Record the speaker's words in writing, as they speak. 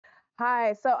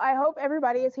Hi, so I hope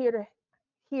everybody is here to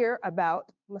hear about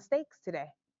mistakes today,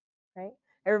 right?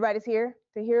 Everybody's here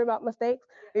to hear about mistakes?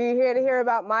 Are you here to hear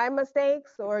about my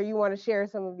mistakes or you want to share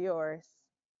some of yours?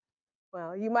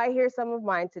 Well, you might hear some of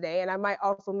mine today and I might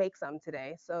also make some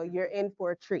today, so you're in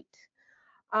for a treat.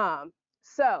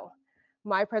 So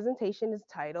my presentation is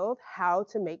titled How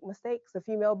to Make Mistakes, a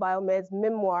Female Biomed's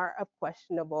Memoir of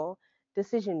Questionable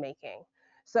Decision Making.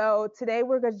 So today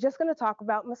we're just going to talk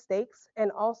about mistakes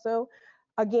and also,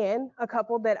 again, a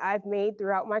couple that I've made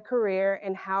throughout my career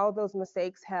and how those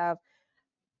mistakes have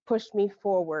pushed me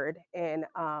forward in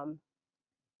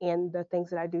the things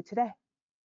that I do today.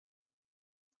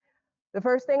 The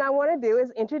first thing I want to do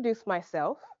is introduce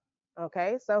myself.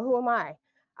 Okay, so who am I?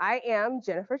 I am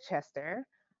Jennifer Chester.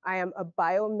 I am a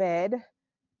biomed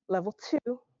level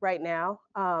 2 right now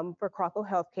for Crothall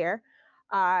Healthcare.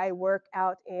 I work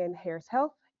out in Harris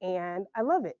Health and I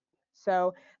love it.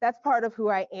 So that's part of who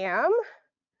I am.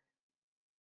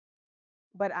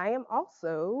 But I am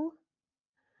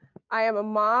a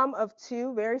mom of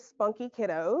 2 very spunky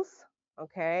kiddos.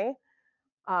 Okay.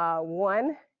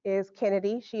 One is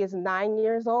Kennedy. She is 9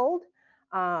 years old.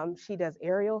 She does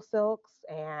aerial silks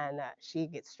and she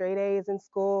gets straight A's in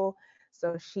school.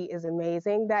 So she is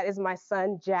amazing. That is my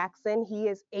son, Jackson. He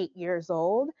is 8 years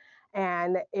old.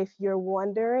 And if you're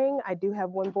wondering, I do have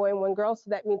 1 boy and 1 girl. So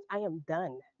that means I am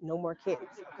done. No more kids.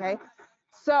 Okay.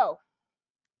 So,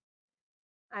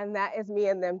 and that is me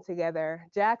and them together.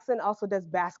 Jackson also does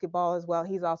basketball as well.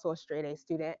 He's also a straight A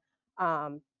student.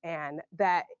 And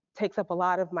that takes up a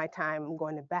lot of my time. I'm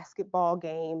going to basketball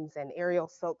games and aerial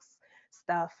silks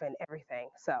stuff and everything.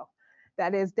 So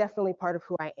that is definitely part of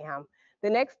who I am. The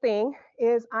next thing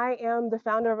is I am the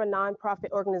founder of a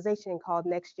nonprofit organization called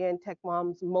Next Gen Tech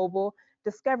Moms Mobile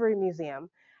Discovery Museum.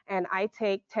 And I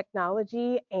take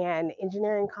technology and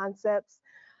engineering concepts,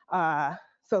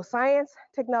 so science,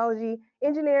 technology,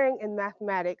 engineering, and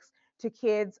mathematics to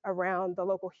kids around the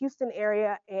local Houston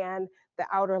area and the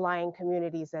outer lying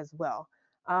communities as well.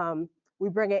 We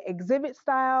bring it exhibit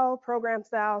style, program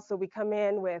style. So we come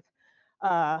in with,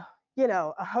 a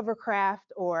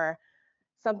hovercraft or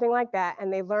something like that,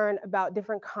 and they learn about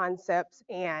different concepts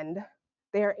and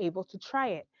they're able to try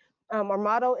it. Our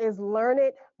motto is learn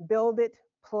it, build it,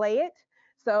 play it.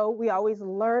 So we always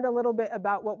learn a little bit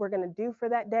about what we're going to do for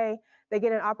that day. They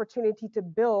get an opportunity to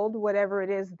build whatever it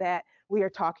is that we are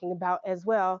talking about as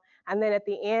well. And then at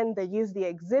the end, they use the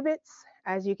exhibits.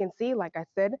 As you can see, like I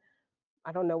said,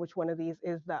 I don't know which one of these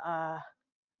is the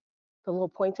little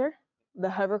pointer,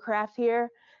 the hovercraft here.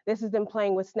 This is them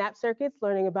playing with snap circuits,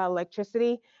 learning about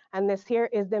electricity. And this here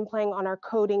is them playing on our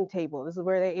coding table. This is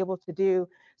where they're able to do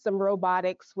some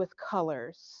robotics with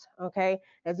colors, okay?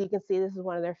 As you can see, this is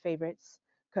one of their favorites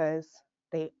because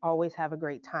they always have a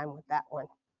great time with that one.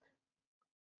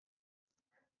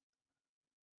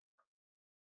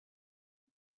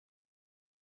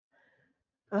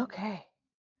 Okay.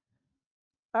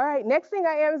 All right, next thing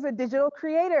I am is a digital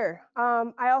creator.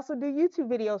 I also do YouTube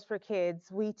videos for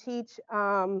kids. We teach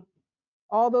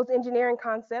all those engineering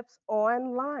concepts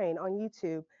online on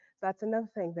YouTube. So that's another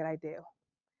thing that I do.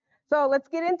 So let's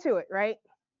get into it, right?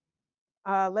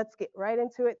 Let's get right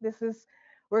into it.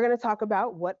 We're going to talk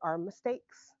about what are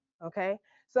mistakes, okay?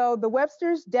 So the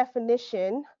Webster's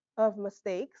definition of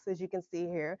mistakes, as you can see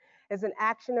here, is an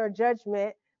action or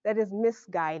judgment that is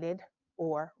misguided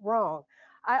or wrong.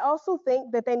 I also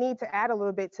think that they need to add a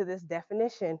little bit to this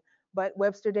definition, but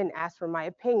Webster didn't ask for my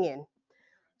opinion.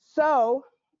 So,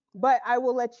 but I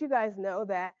will let you guys know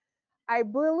that I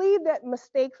believe that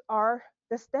mistakes are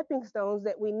the stepping stones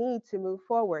that we need to move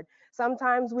forward.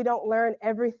 Sometimes we don't learn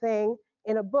everything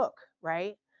in a book,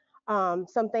 right?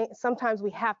 Sometimes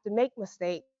we have to make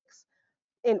mistakes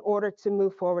in order to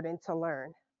move forward and to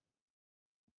learn.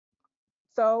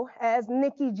 So, as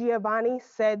Nikki Giovanni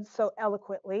said so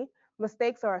eloquently,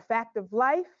 mistakes are a fact of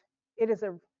life. It is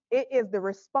the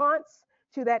response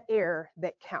to that error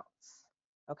that counts.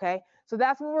 Okay, so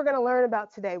that's what we're going to learn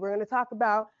about today. We're going to talk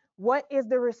about what is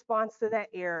the response to that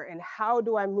error and how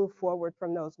do I move forward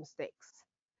from those mistakes.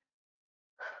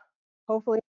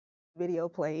 Hopefully, the video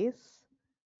plays.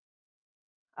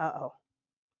 Uh-oh,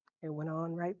 it went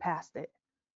on right past it.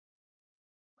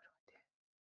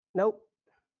 Nope.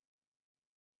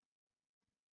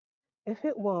 If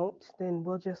it won't, then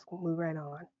we'll just move right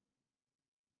on.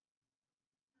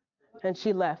 And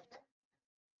she left.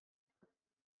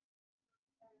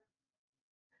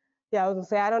 Yeah, I was gonna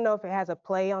say, I don't know if it has a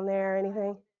play on there or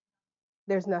anything.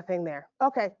 There's nothing there.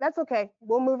 Okay, that's okay.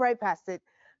 We'll move right past it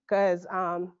because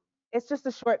it's just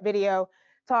a short video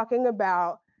talking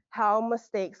about how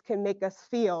mistakes can make us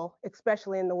feel,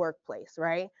 especially in the workplace,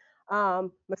 right?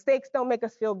 Mistakes don't make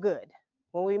us feel good.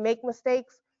 When we make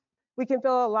mistakes, we can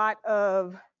feel a lot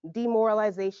of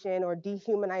demoralization or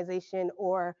dehumanization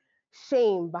or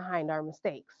shame behind our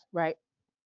mistakes, right?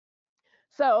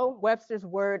 So Webster's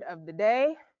word of the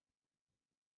day,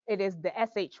 it is the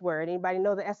SH word. Anybody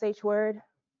know the SH word?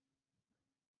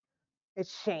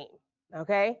 It's shame,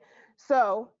 okay?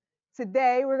 So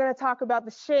today we're going to talk about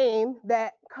the shame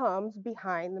that comes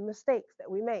behind the mistakes that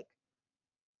we make.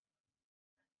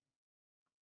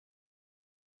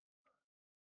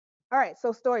 All right,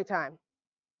 so story time.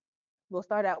 We'll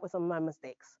start out with some of my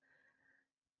mistakes.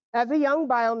 As a young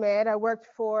biomed, I worked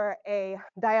for a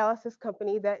dialysis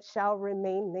company that shall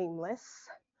remain nameless.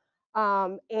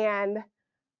 And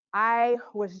I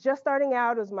was just starting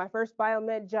out. It was my first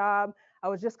biomed job. I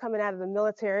was just coming out of the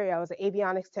military. I was an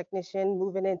avionics technician,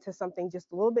 moving into something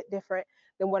just a little bit different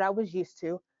than what I was used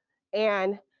to.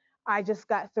 And I just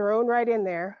got thrown right in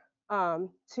there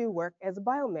to work as a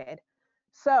biomed.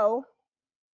 So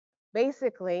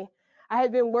basically, I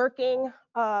had been working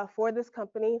for this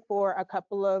company for a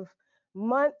couple of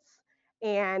months,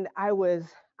 and I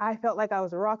felt like I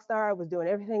was a rock star. I was doing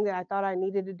everything that I thought I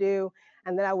needed to do,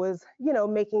 and that I was,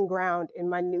 making ground in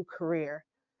my new career.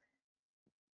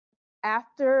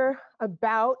 After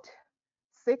about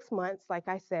 6 months, like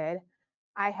I said,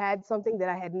 I had something that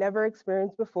I had never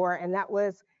experienced before, and that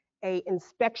was a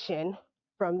inspection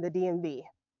from the DMV.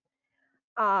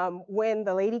 When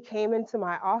the lady came into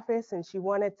my office and she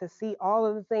wanted to see all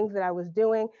of the things that I was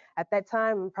doing at that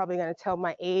time, I'm probably going to tell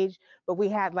my age, but we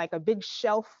had like a big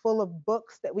shelf full of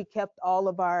books that we kept all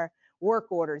of our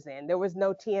work orders in. There was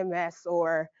no TMS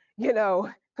or,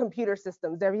 computer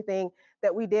systems. Everything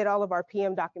that we did, all of our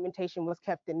PM documentation was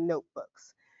kept in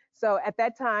notebooks. So at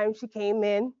that time, she came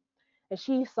in and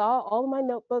she saw all of my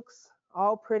notebooks,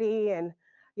 all pretty and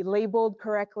labeled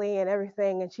correctly and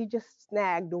everything, and she just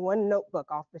snagged one notebook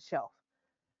off the shelf.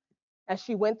 As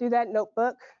she went through that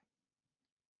notebook,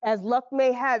 as luck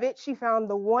may have it, she found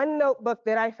the one notebook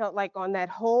that I felt like on that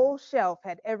whole shelf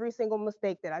had every single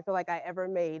mistake that I feel like I ever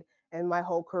made in my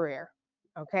whole career.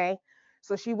 Okay?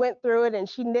 So she went through it and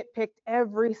she nitpicked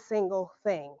every single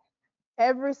thing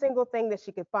that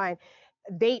she could find.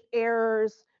 Date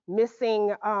errors,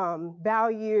 missing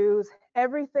values,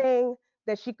 everything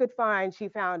that she could find, she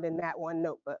found in that one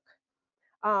notebook.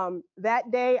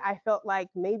 That day, I felt like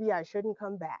maybe I shouldn't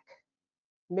come back.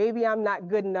 Maybe I'm not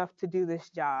good enough to do this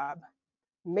job.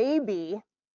 Maybe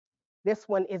this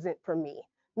one isn't for me.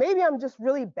 Maybe I'm just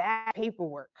really bad at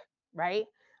paperwork, right?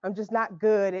 I'm just not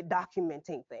good at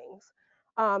documenting things.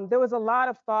 There was a lot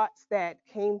of thoughts that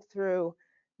came through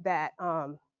that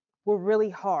were really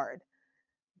hard.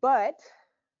 But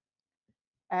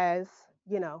as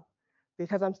you know,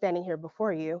 because I'm standing here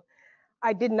before you,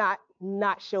 I did not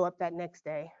show up that next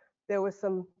day. There was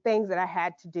some things that I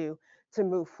had to do to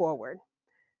move forward.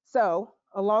 So,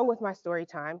 along with my story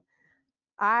time,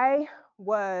 I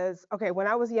was okay. When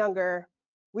I was younger,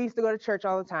 we used to go to church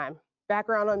all the time.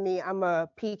 Background on me, I'm a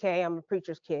PK, I'm a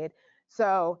preacher's kid.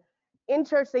 So, in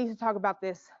church, they used to talk about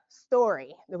this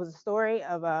story. There was a story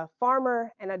of a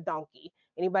farmer and a donkey.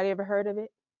 Anybody ever heard of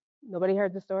it? Nobody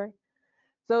heard the story?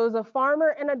 So, it was a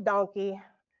farmer and a donkey.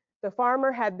 The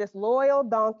farmer had this loyal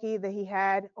donkey that he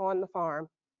had on the farm,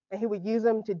 and he would use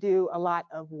him to do a lot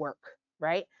of work,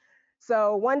 right?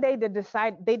 So one day they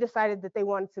decided that they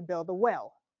wanted to build a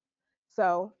well.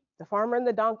 So the farmer and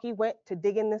the donkey went to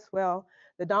dig in this well.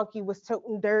 The donkey was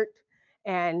toting dirt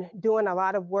and doing a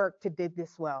lot of work to dig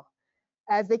this well.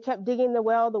 As they kept digging the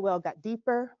well got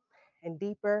deeper and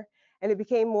deeper, and it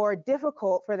became more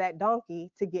difficult for that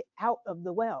donkey to get out of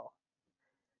the well.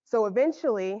 So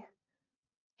eventually,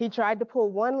 he tried to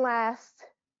pull one last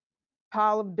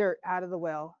pile of dirt out of the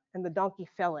well, and the donkey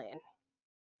fell in.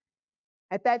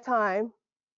 At that time,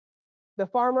 the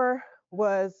farmer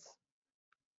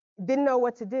didn't know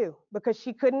what to do because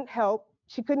she couldn't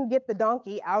get the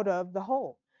donkey out of the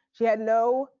hole. She had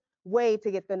no way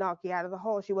to get the donkey out of the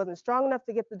hole. She wasn't strong enough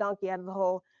to get the donkey out of the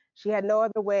hole. She had no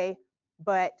other way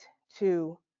but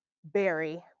to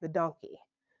bury the donkey.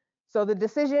 So the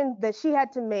decision that she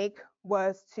had to make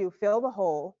was to fill the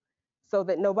hole so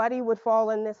that nobody would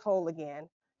fall in this hole again,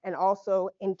 and also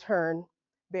in turn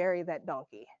bury that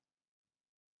donkey.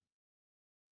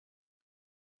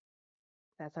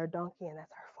 That's our donkey and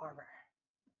that's our farmer.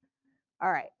 All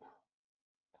right.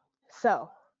 So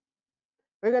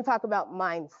we're going to talk about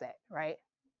mindset, right?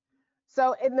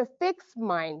 So in the fixed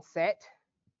mindset,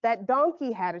 that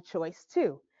donkey had a choice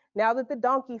too. Now that the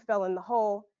donkey fell in the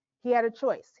hole, he had a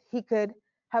choice. He could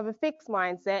have a fixed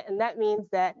mindset, and that means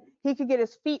that he could get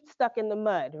his feet stuck in the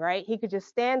mud, right? He could just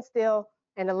stand still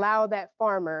and allow that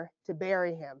farmer to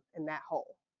bury him in that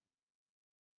hole.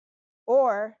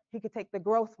 Or he could take the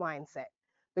growth mindset.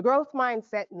 The growth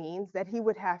mindset means that he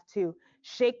would have to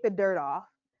shake the dirt off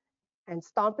and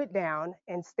stomp it down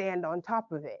and stand on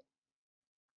top of it.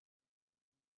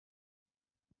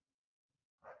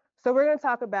 So we're going to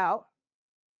talk about,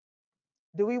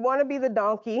 do we want to be the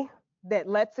donkey that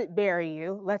lets it bury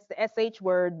you, lets the SH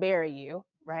word bury you,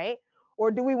 right?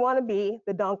 Or do we want to be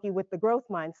the donkey with the growth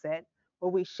mindset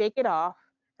where we shake it off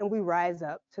and we rise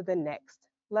up to the next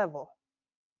level?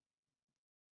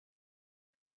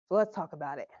 So let's talk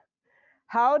about it.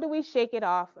 How do we shake it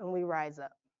off and we rise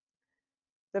up?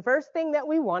 The first thing that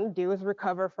we want to do is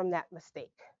recover from that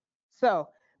mistake. So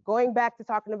going back to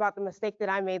talking about the mistake that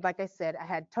I made, like I said, I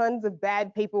had tons of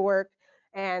bad paperwork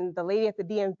and the lady at the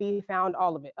DMV found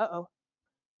all of it. Uh-oh,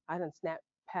 I done snapped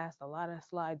past a lot of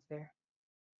slides there.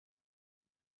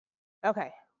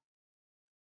 Okay,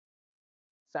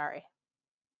 sorry.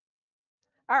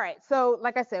 All right, so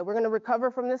like I said, we're gonna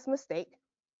recover from this mistake.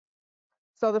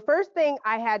 So the first thing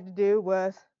I had to do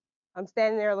was, I'm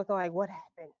standing there looking like, what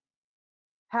happened?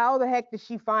 How the heck did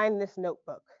she find this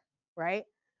notebook, right?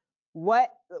 What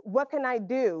can I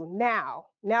do now?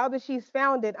 Now that she's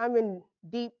found it, I'm in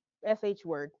deep SH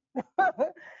word.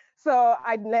 So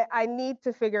I need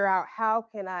to figure out how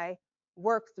can I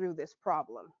work through this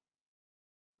problem.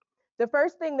 The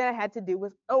first thing that I had to do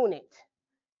was own it.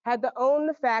 Had to own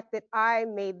the fact that I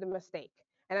made the mistake.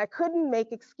 And I couldn't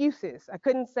make excuses. I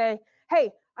couldn't say,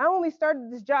 hey, I only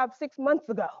started this job 6 months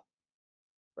ago,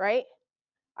 right?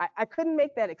 I couldn't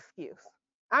make that excuse.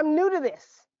 I'm new to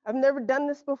this. I've never done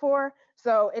this before,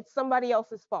 so it's somebody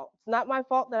else's fault. It's not my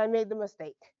fault that I made the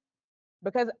mistake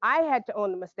because I had to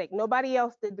own the mistake. Nobody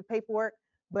else did the paperwork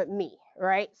but me,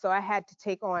 right? So I had to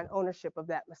take on ownership of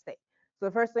that mistake. So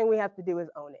the first thing we have to do is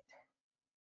own it.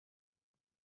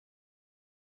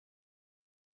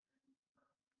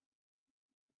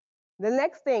 The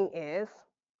next thing is,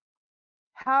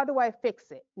 how do I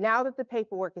fix it? Now that the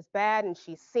paperwork is bad and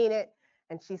she's seen it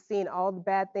and she's seen all the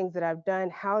bad things that I've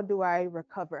done, how do I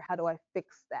recover? How do I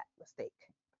fix that mistake?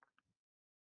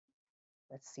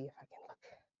 Let's see if I can look.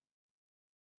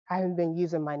 I haven't been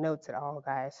using my notes at all,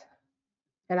 guys.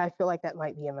 And I feel like that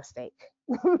might be a mistake.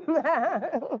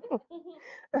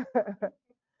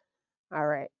 All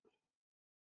right.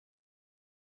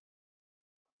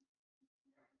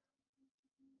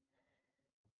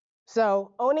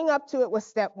 So owning up to it was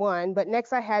step one, but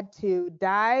next I had to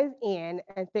dive in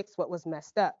and fix what was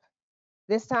messed up.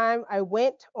 This time I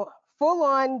went full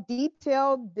on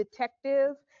detailed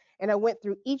detective and I went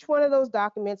through each one of those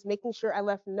documents, making sure I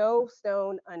left no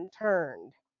stone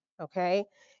unturned. Okay.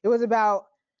 It was about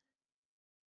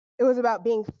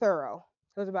being thorough.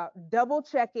 It was about double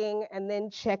checking and then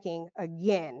checking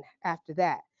again after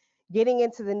that, getting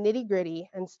into the nitty gritty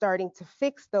and starting to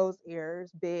fix those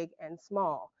errors, big and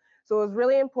small. So it was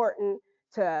really important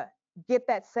to get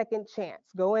that second chance,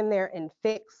 go in there and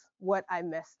fix what I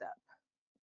messed up.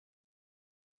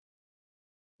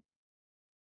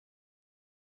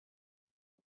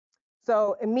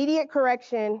 So immediate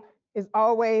correction is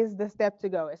always the step to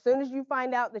go. As soon as you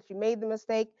find out that you made the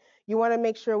mistake, you want to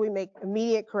make sure we make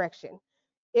immediate correction.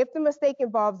 If the mistake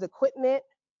involves equipment,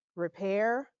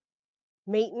 repair,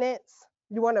 maintenance,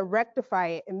 you want to rectify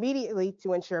it immediately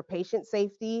to ensure patient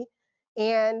safety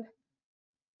and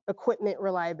equipment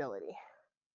reliability.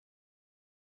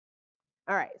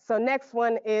 All right, so next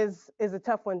one is a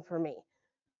tough one for me.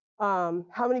 How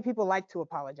many people like to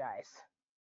apologize?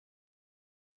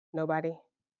 Nobody?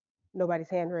 Nobody's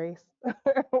hand raised.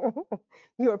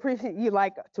 You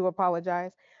like to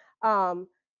apologize.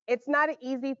 It's not an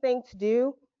easy thing to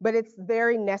do, but it's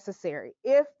very necessary.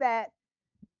 If that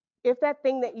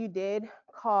thing that you did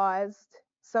caused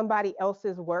somebody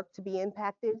else's work to be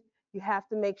impacted, you have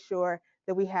to make sure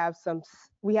that we have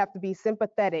to be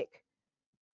sympathetic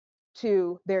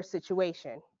to their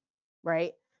situation,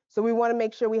 right? So we want to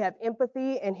make sure we have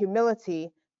empathy and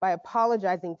humility by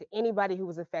apologizing to anybody who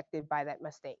was affected by that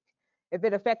mistake. If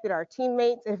it affected our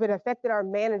teammates, if it affected our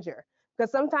manager, because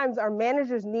sometimes our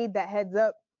managers need that heads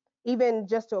up, even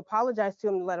just to apologize to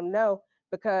them and let them know,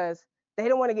 because they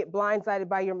don't want to get blindsided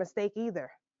by your mistake either.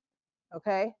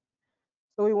 Okay?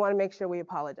 So we want to make sure we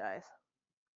apologize.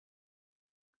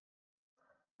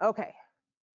 Okay.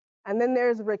 And then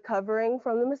there's recovering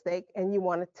from the mistake, and you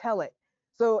want to tell it.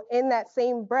 So in that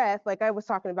same breath, like I was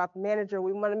talking about the manager,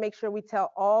 we want to make sure we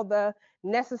tell all the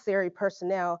necessary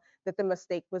personnel that the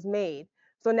mistake was made.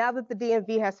 So now that the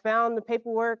DMV has found the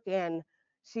paperwork and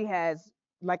she has,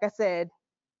 like I said,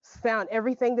 found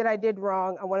everything that I did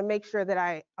wrong, I want to make sure that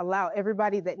I allow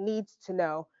everybody that needs to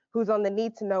know who's on the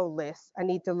need to know list, I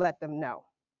need to let them know.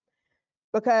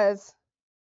 Because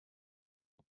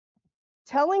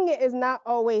telling it is not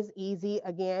always easy,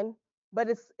 again, but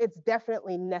it's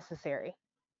definitely necessary.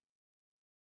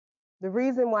 The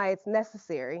reason why it's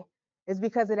necessary is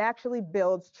because it actually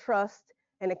builds trust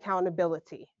and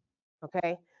accountability.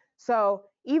 Okay? So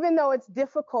even though it's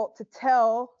difficult to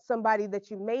tell somebody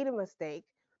that you made a mistake,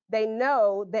 they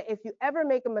know that if you ever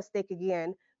make a mistake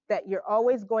again, that you're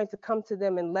always going to come to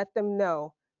them and let them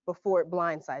know before it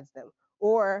blindsides them.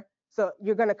 Or so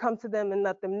you're going to come to them and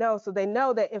let them know so they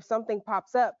know that if something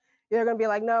pops up, you're going to be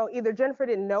like, no, either Jennifer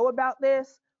didn't know about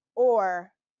this,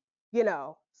 or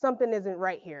something isn't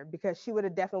right here, because she would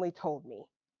have definitely told me.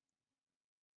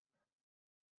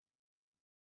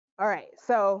 All right,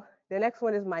 so the next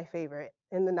one is my favorite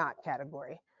in the not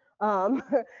category.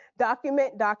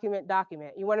 Document, document,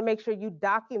 document. You want to make sure you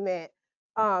document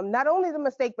not only the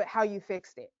mistake, but how you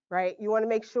fixed it, right? You want to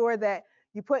make sure that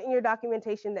you put in your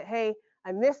documentation that, hey,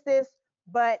 I missed this,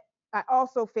 but I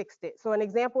also fixed it. So an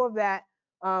example of that,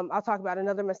 I'll talk about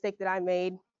another mistake that I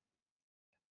made.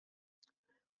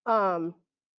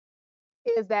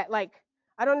 Is that, like,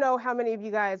 I don't know how many of you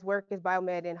guys work as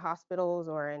biomed in hospitals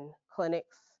or in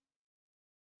clinics.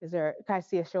 Can I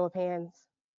see a show of hands?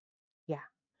 Yeah.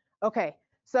 Okay.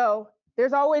 So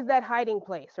there's always that hiding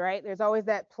place, right? There's always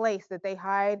that place that they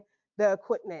hide the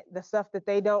equipment, the stuff that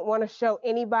they don't want to show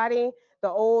anybody, the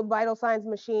old vital signs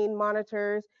machine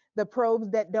monitors, the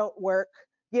probes that don't work,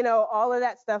 all of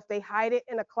that stuff. They hide it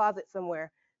in a closet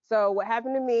somewhere. So what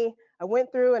happened to me, I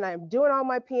went through and I'm doing all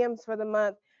my PMs for the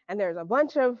month, and there's a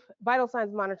bunch of vital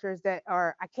signs monitors that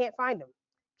I can't find them,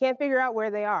 can't figure out where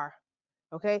they are.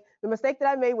 Okay. The mistake that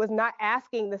I made was not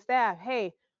asking the staff,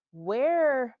 hey,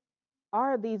 where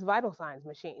are these vital signs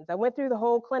machines? I went through the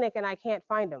whole clinic and I can't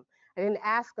find them. I didn't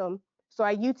ask them, so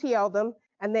I UTL'd them,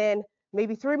 and then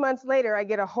maybe 3 months later, I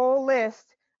get a whole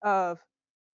list of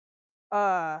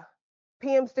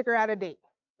PM sticker out of date,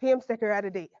 PM sticker out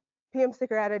of date, PM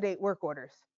sticker out of date work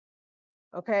orders.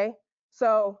 Okay,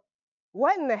 so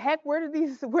what in the heck? Where did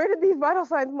these vital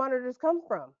signs monitors come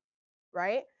from?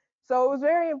 Right? So it was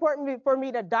very important for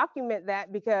me to document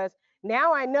that, because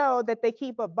now I know that they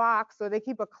keep a box or they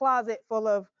keep a closet full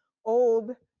of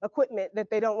old equipment that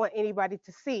they don't want anybody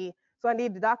to see. So I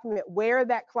need to document where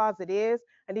that closet is.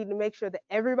 I need to make sure that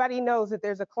everybody knows that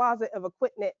there's a closet of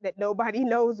equipment that nobody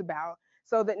knows about,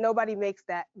 so that nobody makes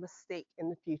that mistake in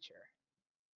the future.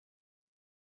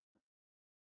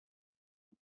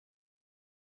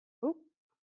 Oop,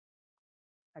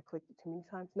 I clicked it too many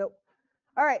times. Nope.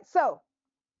 All right, so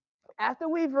after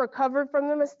we've recovered from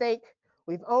the mistake,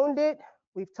 we've owned it,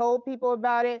 we've told people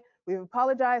about it, we've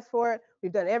apologized for it,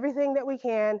 we've done everything that we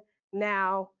can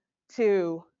now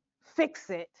to fix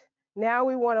it. Now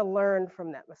we want to learn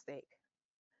from that mistake.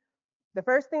 The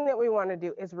first thing that we want to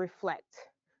do is reflect.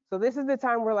 So this is the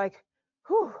time we're like,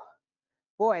 whew,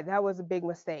 boy, that was a big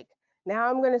mistake. Now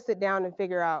I'm going to sit down and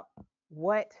figure out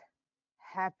what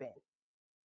happened.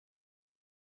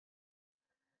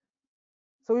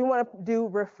 So we want to do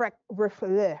reflective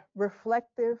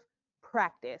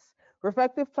practice.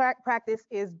 Reflective practice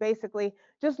is basically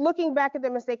just looking back at the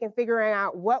mistake and figuring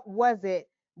out, what was it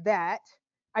that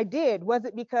I did? Was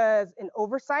it because an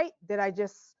oversight? Did I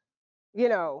just,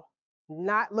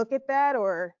 not look at that,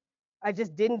 or I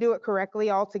just didn't do it correctly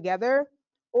altogether?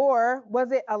 Or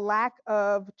was it a lack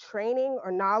of training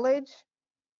or knowledge?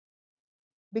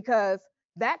 Because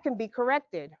that can be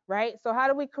corrected, right? So how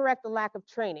do we correct a lack of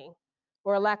training,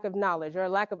 or a lack of knowledge, or a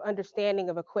lack of understanding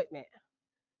of equipment?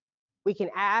 We can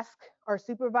ask our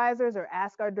supervisors or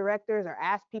ask our directors or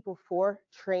ask people for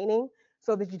training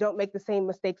so that you don't make the same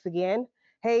mistakes again.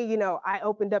 Hey, I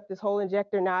opened up this whole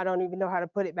injector, now I don't even know how to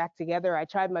put it back together. I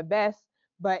tried my best,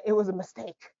 but it was a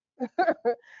mistake.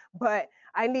 But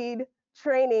I need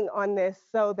training on this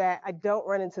so that I don't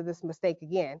run into this mistake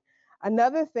again.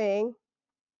 Another thing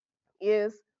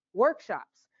is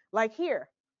workshops. Like here,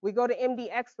 we go to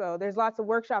MD Expo, there's lots of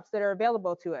workshops that are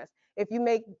available to us. If you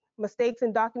make mistakes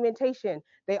in documentation,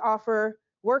 they offer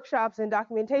workshops and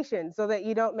documentation so that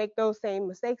you don't make those same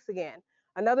mistakes again.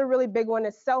 Another really big one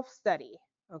is self-study,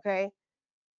 okay?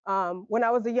 When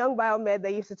I was a young biomed,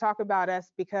 they used to talk about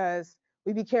us because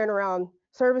we'd be carrying around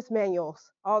service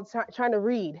manuals, all trying to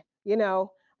read,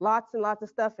 lots and lots of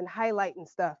stuff and highlighting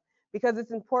stuff, because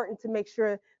it's important to make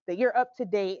sure that you're up to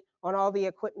date on all the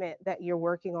equipment that you're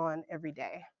working on every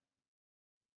day.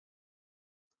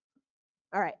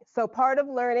 All right, so part of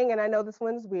learning, and I know this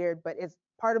one's weird, but it's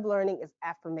part of learning is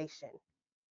affirmation.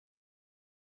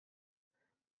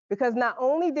 Because not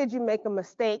only did you make a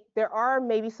mistake, there are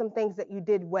maybe some things that you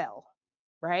did well,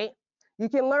 right? You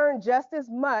can learn just as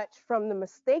much from the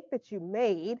mistake that you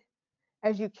made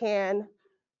as you can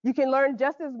learn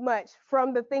just as much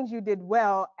from the things you did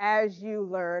well as you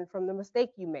learn from the mistake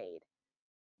you made.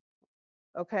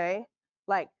 Okay?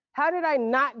 Like, how did I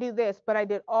not do this, but I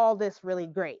did all this really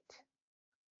great?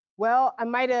 Well, I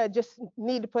might have just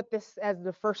need to put this as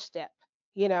the first step,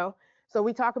 you know? So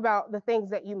we talk about the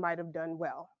things that you might have done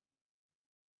well.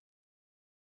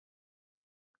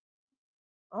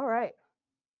 All right.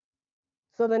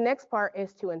 So the next part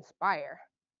is to inspire.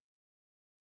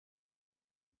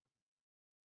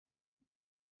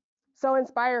 So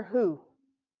inspire who?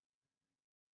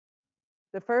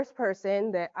 The first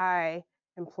person that I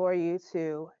implore you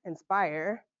to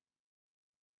inspire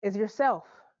is yourself,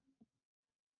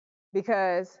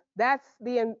 because that's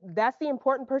the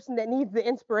important person that needs the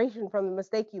inspiration from the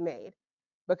mistake you made.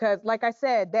 Because like I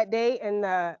said, that day and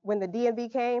when the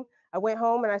DMV came, I went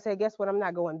home and I said, guess what? I'm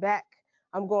not going back.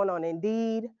 I'm going on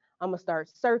Indeed. I'm gonna start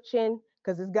searching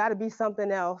because it's got to be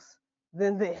something else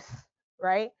than this,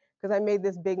 right? Because I made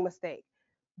this big mistake.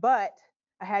 But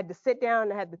I had to sit down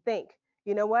and I had to think,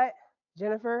 you know what,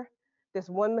 Jennifer, this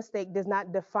one mistake does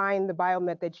not define the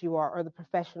biomed that you are or the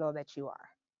professional that you are.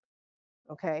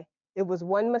 Okay? It was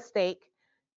one mistake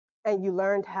and you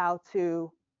learned how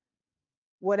to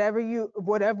whatever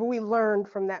we learned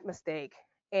from that mistake,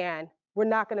 and we're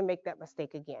not going to make that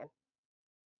mistake again.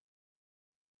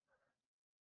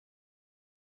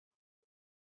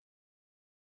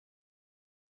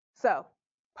 So,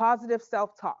 positive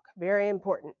self-talk, very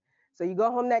important. So you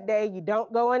go home that day, you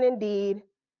don't go on Indeed,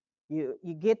 you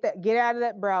get out of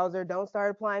that browser, don't start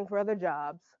applying for other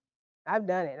jobs. I've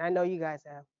done it. I know you guys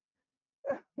have.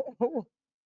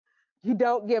 You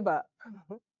don't give up.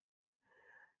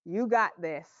 You got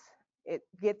this. It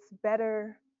gets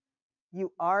better.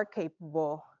 You are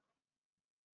capable.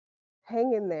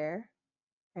 Hang in there,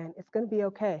 and it's going to be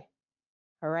okay.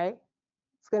 All right?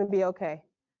 It's going to be okay.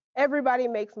 Everybody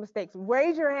makes mistakes.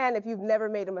 Raise your hand if you've never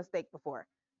made a mistake before.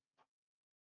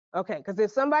 Okay, because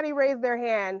if somebody raised their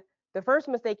hand, the first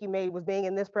mistake you made was being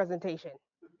in this presentation.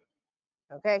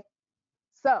 Okay,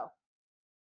 so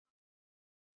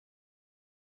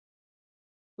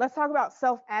let's talk about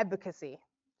self-advocacy.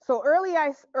 So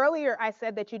earlier I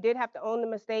said that you did have to own the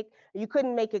mistake. You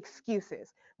couldn't make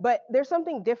excuses, but there's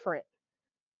something different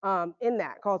in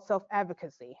that called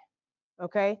self-advocacy.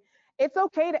 Okay, it's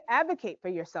okay to advocate for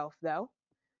yourself though.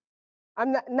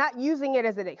 I'm not using it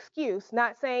as an excuse,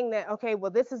 not saying that, okay,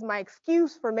 well, this is my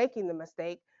excuse for making the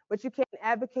mistake, but you can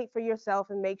advocate for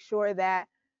yourself and make sure that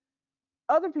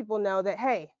other people know that,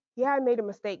 hey, yeah, I made a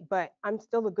mistake, but I'm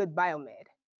still a good biomed.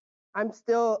 I'm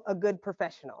still a good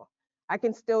professional. I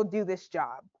can still do this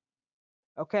job,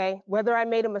 okay? Whether I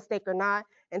made a mistake or not,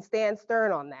 and stand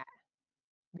stern on that.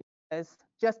 Because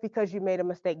just because you made a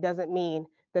mistake doesn't mean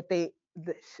that they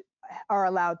are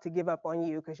allowed to give up on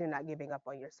you because you're not giving up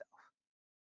on yourself.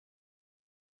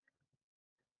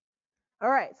 All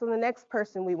right, so the next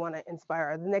person we want to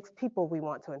inspire, or the next people we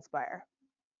want to inspire,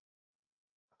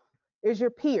 is your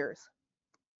peers.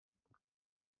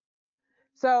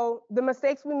 So the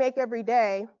mistakes we make every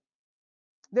day,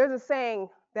 there's a saying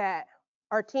that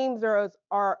our teams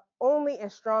are only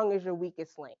as strong as your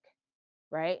weakest link,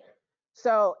 right?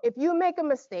 So if you make a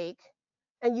mistake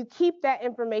and you keep that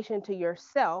information to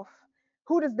yourself,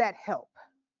 who does that help?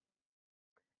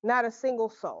 Not a single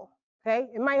soul, okay?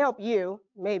 It might help you,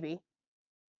 maybe,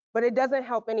 but it doesn't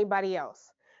help anybody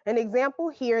else. An example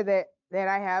here that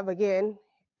I have, again,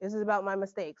 this is about my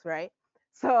mistakes, right?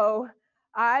 So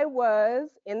I was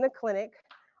in the clinic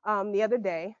the other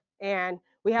day, and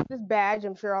we have this badge.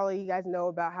 I'm sure all of you guys know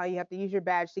about how you have to use your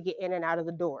badge to get in and out of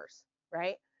the doors,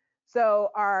 right? So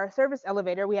our service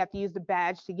elevator, we have to use the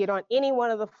badge to get on any one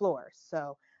of the floors.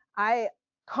 So I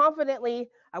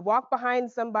I walked behind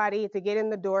somebody to get in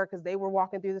the door because they were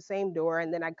walking through the same door,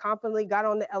 and then I confidently got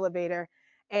on the elevator,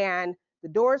 and the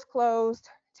doors closed,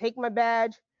 take my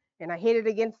badge, and I hit it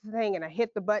against the thing, and I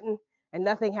hit the button, and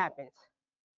nothing happens.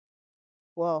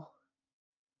 Well,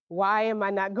 why am I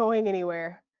not going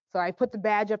anywhere? So I put the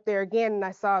badge up there again, and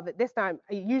I saw that this time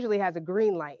it usually has a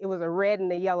green light. It was a red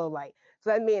and a yellow light. So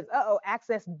that means,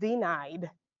 access denied.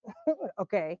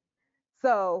 Okay.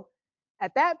 So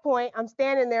at that point, I'm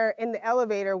standing there in the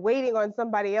elevator waiting on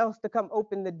somebody else to come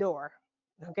open the door.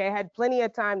 Okay. I had plenty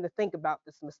of time to think about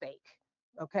this mistake.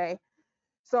 Okay.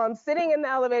 So I'm sitting in the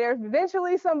elevator.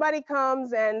 Eventually, somebody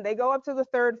comes and they go up to the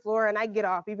third floor, and I get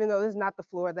off, even though this is not the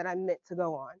floor that I'm meant to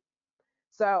go on.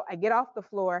 So I get off the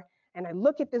floor and I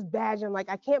look at this badge. And I'm like,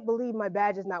 I can't believe my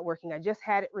badge is not working. I just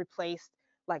had it replaced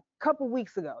like a couple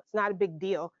weeks ago. It's not a big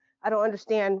deal. I don't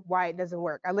understand why it doesn't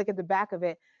work. I look at the back of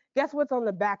it. Guess what's on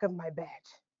the back of my badge?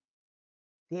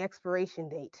 The expiration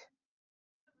date.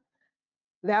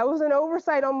 That was an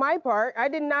oversight on my part. I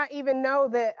did not even know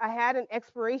that I had an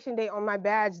expiration date on my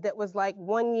badge that was like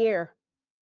 1 year.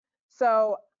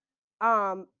 So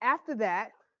after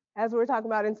that, as we're talking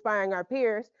about inspiring our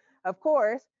peers, of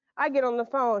course, I get on the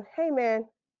phone. Hey, man,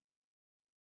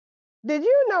 did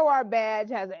you know our badge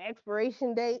has an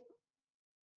expiration date?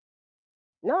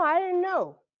 No, I didn't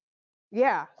know.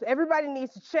 Yeah, so everybody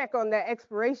needs to check on that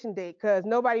expiration date because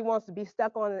nobody wants to be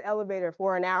stuck on an elevator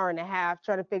for an hour and a half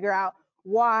trying to figure out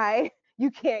why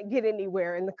you can't get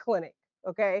anywhere in the clinic.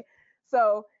 Okay,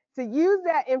 so to use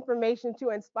that information to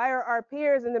inspire our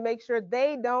peers and to make sure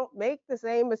they don't make the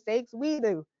same mistakes we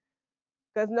do,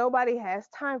 because nobody has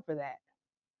time for that.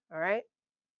 All right.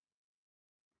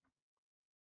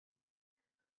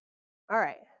 All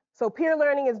right. So peer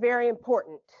learning is very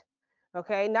important.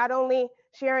 Okay. Not only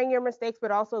sharing your mistakes,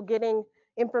 but also getting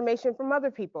information from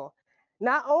other people.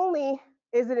 Not only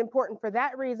is it important for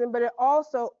that reason, but it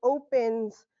also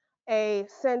opens a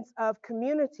sense of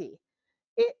community.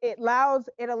 It allows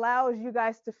you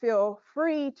guys to feel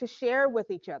free to share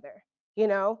with each other, you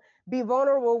know, be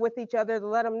vulnerable with each other to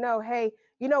let them know, hey,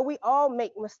 we all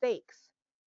make mistakes,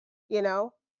 you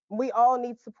know, we all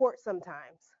need support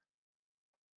sometimes.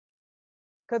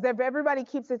 Because if everybody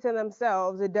keeps it to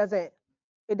themselves, it doesn't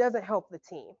help the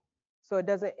team. So it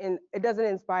doesn't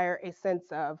inspire a sense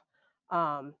of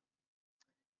um,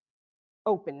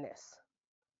 openness.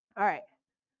 All right.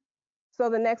 So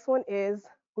the next one is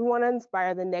we want to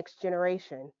inspire the next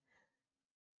generation.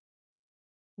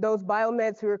 Those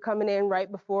biomeds who are coming in right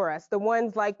before us, the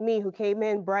ones like me who came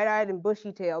in bright-eyed and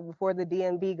bushy-tailed before the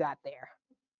DNB got there.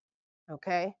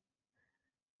 Okay.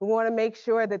 We want to make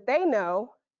sure that they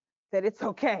know that it's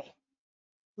okay.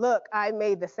 Look, I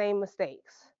made the same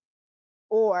mistakes,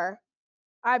 or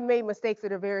I've made mistakes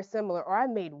that are very similar, or I've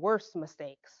made worse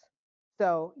mistakes.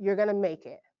 So you're gonna make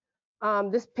it.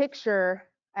 This picture,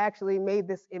 I actually made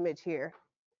this image here.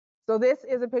 So this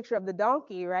is a picture of the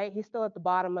donkey, right? He's still at the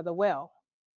bottom of the well.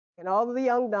 And all of the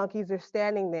young donkeys are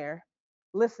standing there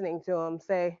listening to him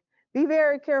say, be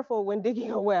very careful when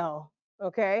digging a well,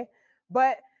 okay?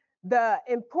 But the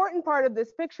important part of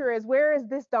this picture is, where is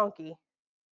this donkey?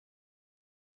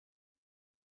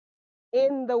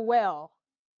 In the well,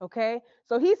 okay?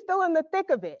 So he's still in the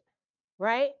thick of it,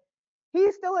 right?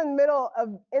 He's still in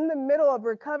the middle of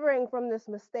recovering from this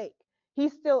mistake.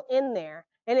 He's still in there,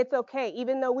 and it's okay.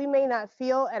 Even though we may not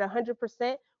feel at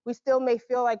 100%, we still may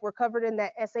feel like we're covered in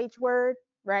that SH word,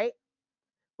 right?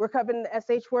 We're covered in the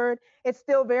SH word. It's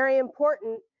still very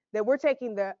important that we're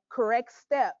taking the correct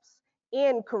steps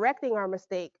in correcting our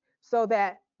mistake so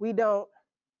that we don't,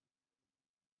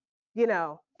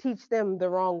 teach them the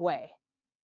wrong way.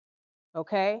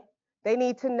 Okay? They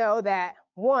need to know that,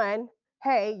 one,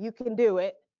 hey, you can do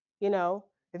it. You know,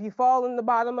 if you fall in the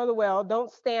bottom of the well,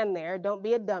 don't stand there. Don't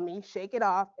be a dummy. Shake it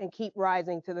off and keep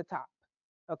rising to the top.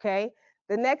 Okay?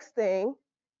 The next thing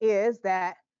is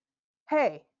that,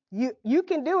 hey, you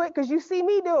can do it because you see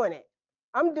me doing it.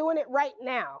 I'm doing it right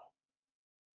now.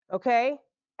 Okay?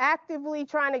 Actively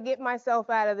trying to get myself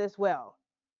out of this well.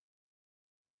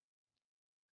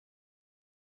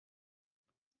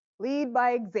 Lead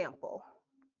by example.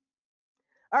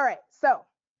 All right, so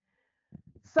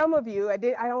some of you, I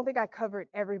don't think I covered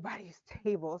everybody's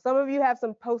table. Some of you have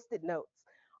some post-it notes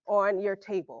on your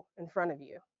table in front of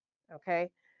you. Okay.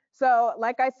 So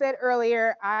like I said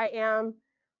earlier, I am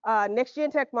Next Gen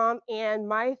Tech Mom, and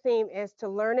my theme is to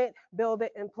learn it, build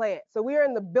it, and play it. So we are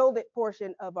in the build it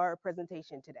portion of our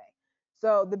presentation today.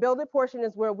 So the build it portion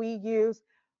is where we use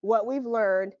what we've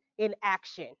learned in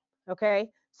action. Okay.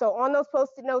 So on those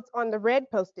post-it notes, on the red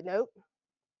post-it note,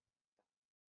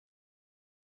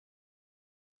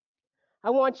 I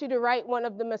want you to write one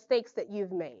of the mistakes that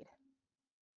you've made.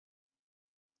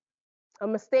 A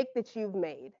mistake that you've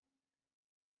made.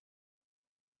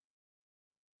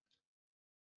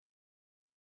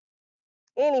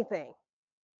 Anything.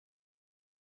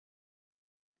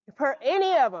 For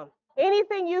any of them.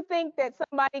 Anything you think that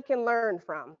somebody can learn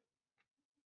from.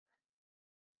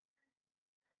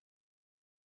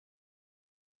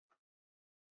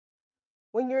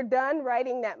 When you're done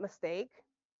writing that mistake,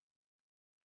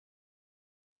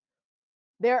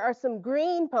 there are some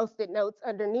green post-it notes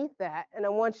underneath that, and I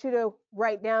want you to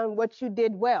write down what you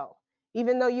did well.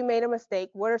 Even though you made a mistake,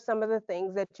 what are some of the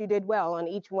things that you did well on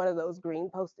each one of those green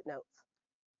post-it notes?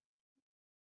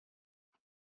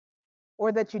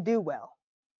 Or that you do well.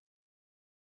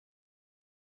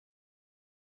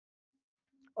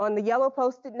 On the yellow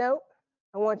post-it note,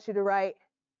 I want you to write,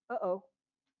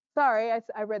 sorry,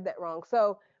 I read that wrong.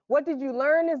 So What did you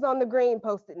learn is on the green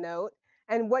Post-it note,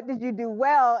 and what did you do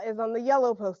well is on the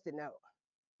yellow Post-it note.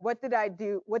 What did I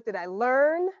do? What did I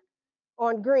learn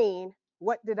on green?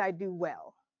 What did I do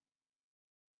well?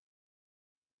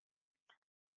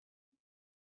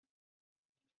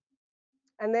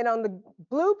 And then on the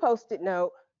blue Post-it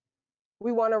note,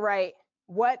 we want to write,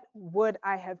 what would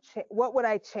I have what would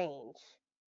I change?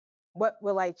 What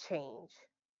will I change?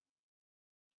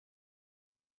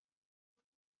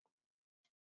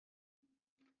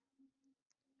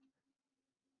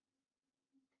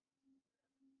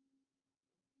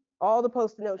 All the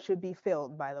Post-it notes should be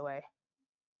filled, by the way,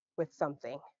 with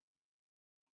something.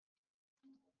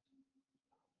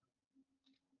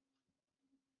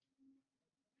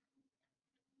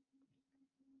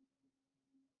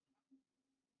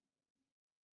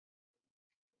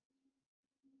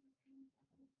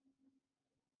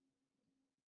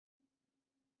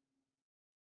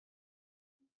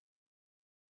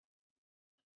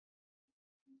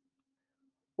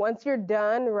 Once you're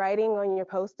done writing on your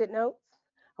Post-it notes,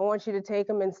 I want you to take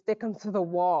them and stick them to the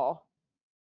wall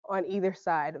on either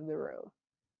side of the room.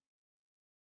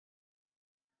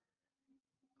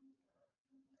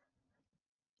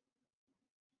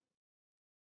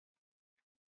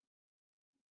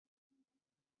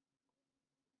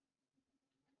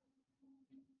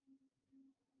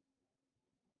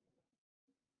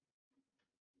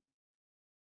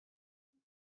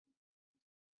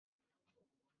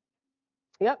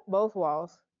 Yep, both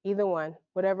walls, either one,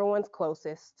 whatever one's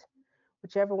closest,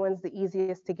 whichever one's the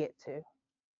easiest to get to. If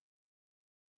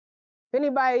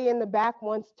anybody in the back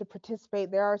wants to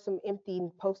participate, there are some empty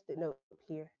Post-it notes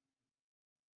here.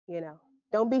 You know,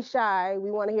 don't be shy. We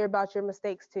want to hear about your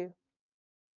mistakes too.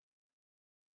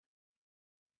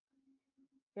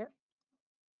 Yeah.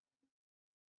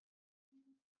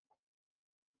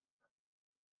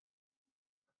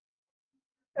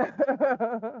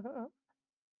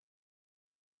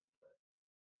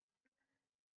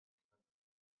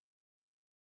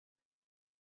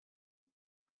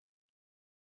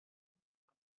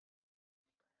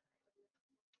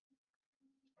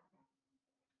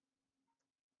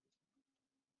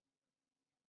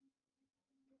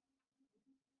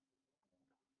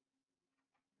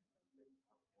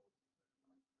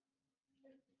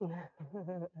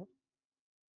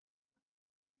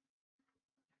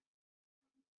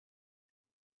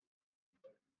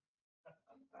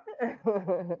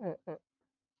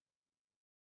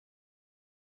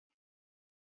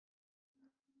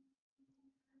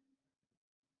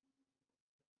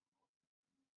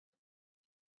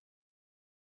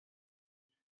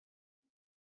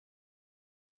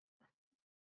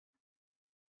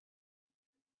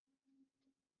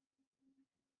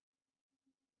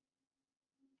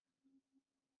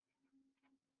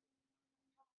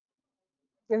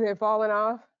 Is it falling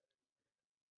off?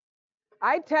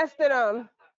 I tested them.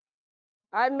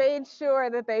 I made sure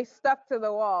that they stuck to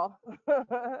the wall.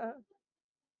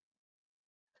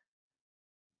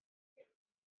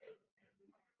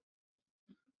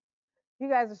 You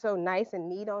guys are so nice and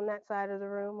neat on that side of the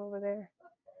room over there.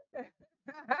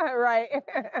 Right.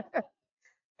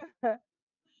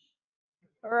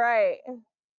 Right.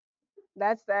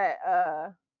 That's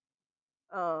that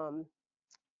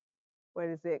what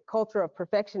is it? Culture of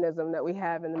perfectionism that we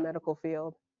have in the medical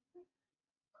field.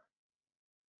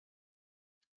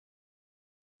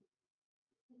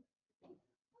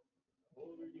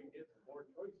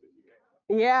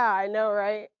 Yeah, I know,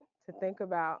 right? To think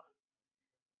about.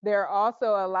 There are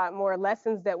also a lot more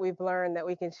lessons that we've learned that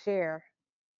we can share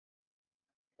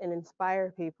and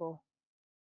inspire people.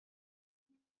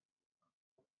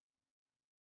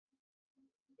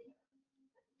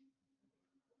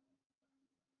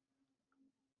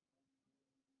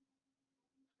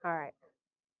 All right.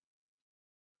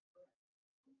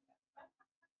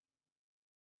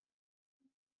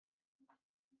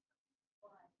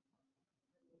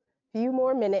 Few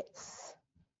more minutes.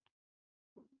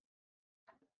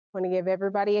 Want to give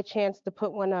everybody a chance to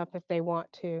put one up if they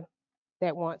want to,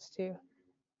 that wants to.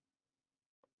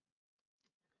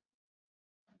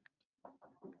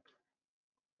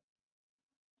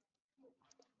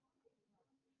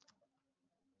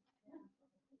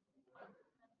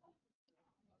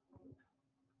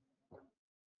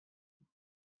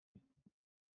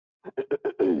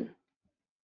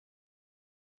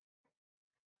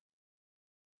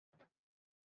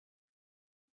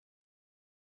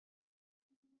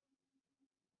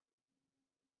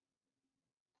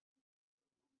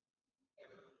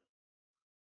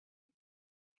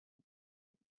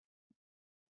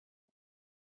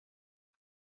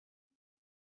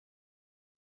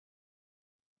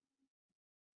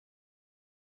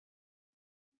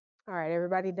 All right,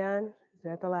 everybody done? Is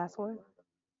that the last one?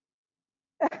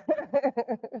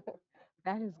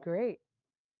 That is great.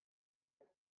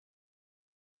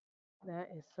 That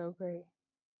is so great.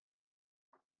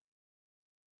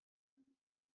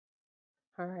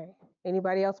 All right.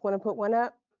 Anybody else want to put one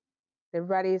up?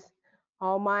 Everybody's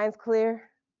all minds clear?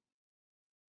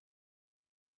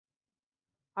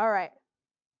 All right.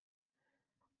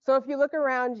 So if you look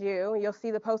around you, you'll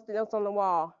see the post-it notes on the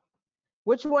wall.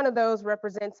 Which one of those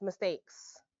represents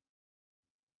mistakes?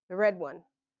 The red one.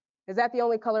 Is that the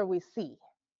only color we see?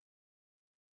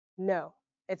 No,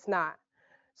 it's not.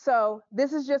 So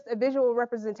this is just a visual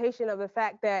representation of the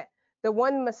fact that the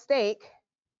one mistake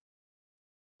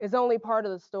is only part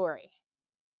of the story.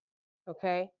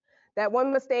 Okay? That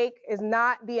one mistake is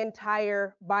not the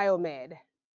entire biomed.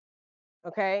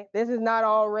 Okay? This is not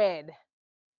all red,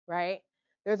 right?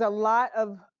 There's a lot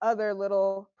of other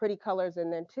little pretty colors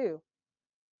in there too.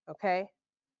 Okay?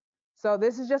 So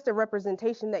this is just a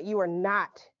representation that you are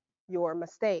not your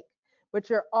mistake, but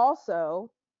you're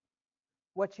also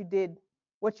what you did,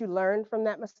 what you learned from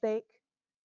that mistake,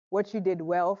 what you did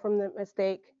well from the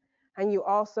mistake, and you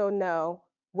also know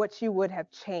what you would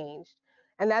have changed.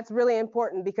 And that's really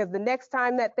important because the next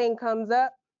time that thing comes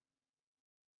up,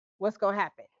 what's going to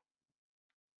happen?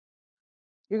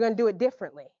 You're going to do it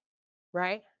differently,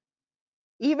 right?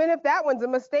 Even if that one's a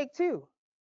mistake too.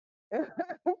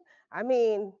 I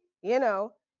mean, you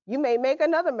know, you may make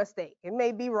another mistake. It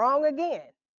may be wrong again,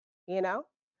 you know?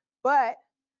 But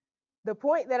the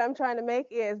point that I'm trying to make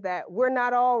is that we're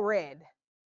not all red,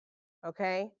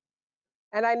 okay?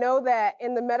 And I know that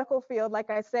in the medical field, like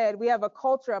I said, we have a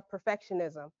culture of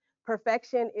perfectionism.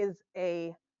 Perfection is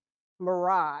a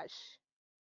mirage.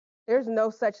 There's no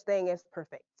such thing as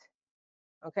perfect.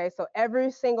 Okay, so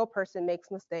every single person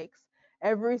makes mistakes.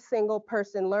 Every single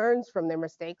person learns from their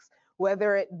mistakes,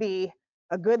 whether it be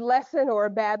a good lesson or a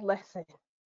bad lesson.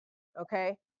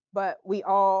 Okay, but we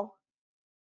all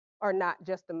are not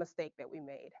just a mistake that we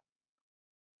made.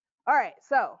 All right,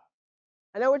 so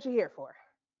I know what you're here for.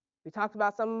 We talked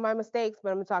about some of my mistakes, but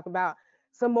I'm gonna talk about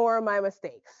some more of my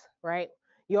mistakes, right?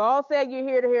 You all said you're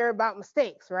here to hear about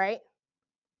mistakes, right?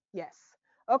 Yes.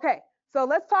 Okay, so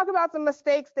let's talk about some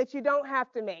mistakes that you don't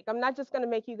have to make. I'm not just gonna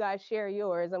make you guys share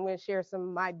yours, I'm gonna share some of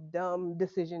my dumb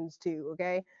decisions too,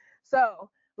 okay?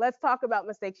 So let's talk about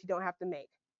mistakes you don't have to make.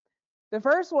 The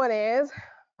first one is,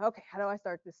 okay, how do I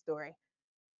start this story?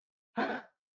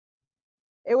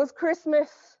 It was Christmas,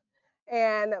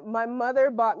 and my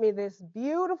mother bought me this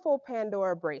beautiful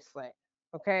Pandora bracelet.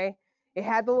 Okay. It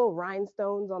had the little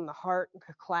rhinestones on the heart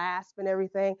clasp and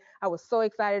everything. I was so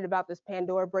excited about this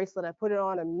Pandora bracelet. I put it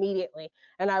on immediately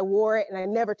and I wore it and I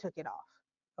never took it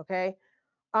off. Okay.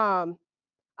 Um,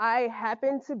 I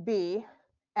happened to be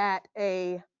at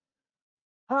a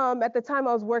at the time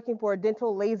I was working for a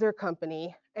dental laser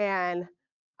company and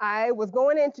I was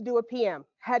going in to do a PM.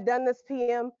 Had done this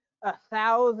PM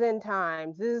 1,000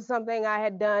 times. This is something I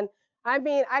had done. I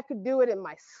mean, I could do it in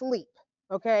my sleep.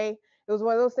 Okay. It was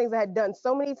one of those things I had done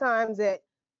so many times that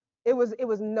it was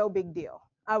no big deal.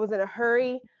 I was in a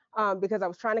hurry because I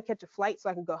was trying to catch a flight so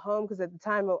I could go home because at the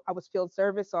time I was field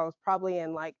service, so I was probably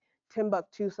in like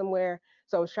Timbuktu somewhere.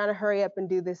 So I was trying to hurry up and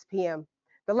do this PM.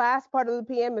 The last part of the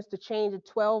PM is to change a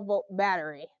 12-volt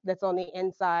battery that's on the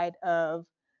inside of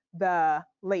the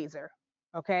laser.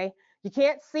 Okay, you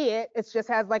can't see it. It just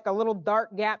has like a little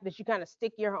dark gap that you kind of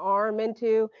stick your arm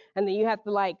into, and then you have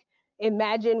to like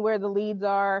imagine where the leads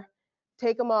are,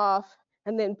 take them off,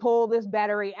 and then pull this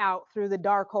battery out through the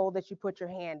dark hole that you put your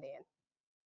hand in.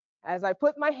 As I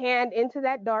put my hand into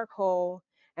that dark hole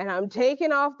and I'm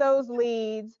taking off those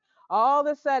leads, all of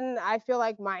a sudden I feel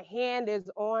like my hand is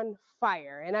on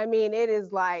fire. And I mean, it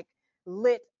is like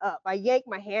lit up. I yank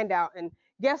my hand out, and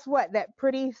guess what? That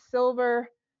pretty silver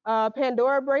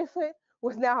Pandora bracelet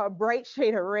was now a bright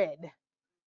shade of red.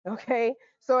 Okay,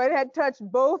 so it had touched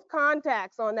both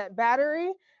contacts on that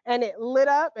battery and it lit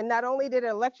up. And not only did it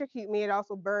electrocute me, it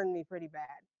also burned me pretty bad.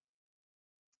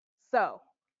 So,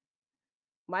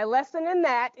 my lesson in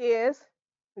that is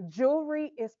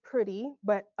jewelry is pretty,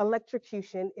 but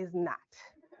electrocution is not.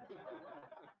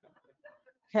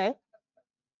 Okay,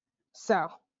 so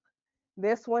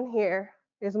this one here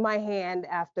is my hand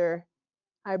after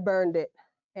I burned it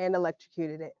and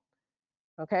electrocuted it.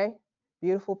 Okay,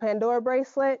 beautiful Pandora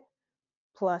bracelet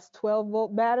plus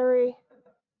 12-volt battery,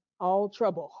 all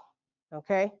trouble.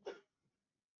 Okay.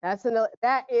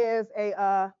 That is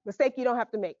a mistake you don't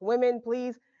have to make. Women,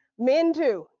 please, men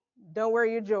too, don't wear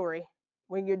your jewelry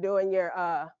when you're doing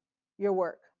your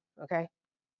work. Okay.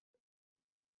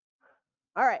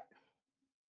 All right.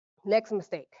 Next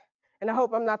mistake, and I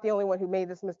hope I'm not the only one who made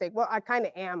this mistake. Well, I kind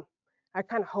of am I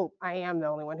kind of hope I am the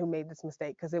only one who made this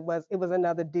mistake because it was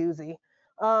another doozy.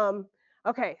 Um,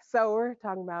 okay, so we're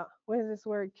talking about what is this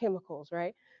word? Chemicals,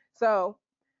 right? So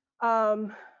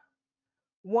um,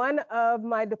 one of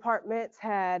my departments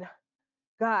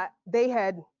they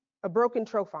had a broken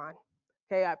trophon.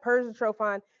 Okay, I purged the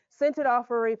trophon, sent it off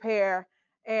for repair,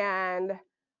 and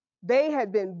they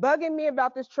had been bugging me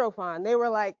about this trophon. They were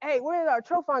like, "Hey, when is our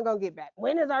trophon gonna get back?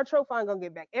 When is our trophon gonna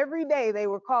get back?" Every day they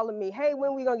were calling me, "Hey,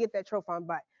 when we gonna get that trophon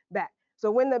back?"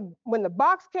 So when the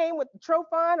box came with the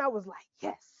trophon, I was like,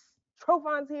 "Yes,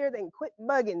 trophon's here. They can quit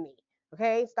bugging me.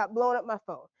 Okay, stop blowing up my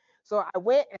phone." So I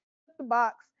went and took the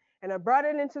box and I brought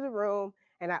it into the room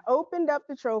and I opened up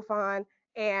the trophon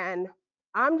and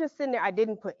I'm just sitting there. I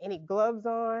didn't put any gloves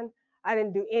on. I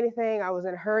didn't do anything. I was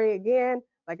in a hurry again.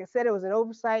 Like I said, it was an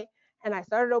oversight. And I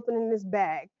started opening this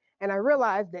bag and I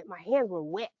realized that my hands were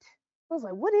wet. I was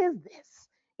like, what is this?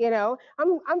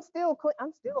 I'm still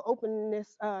opening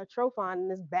this trophon in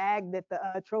this bag that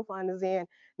the trophon is in,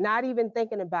 not even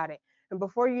thinking about it. And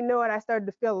before you know it, I started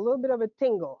to feel a little bit of a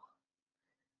tingle.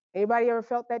 Anybody ever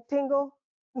felt that tingle?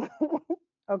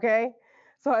 Okay.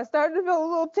 So I started to feel a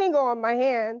little tingle on my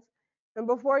hands. And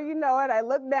before you know it, I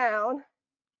looked down.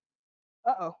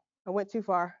 Uh-oh, I went too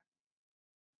far.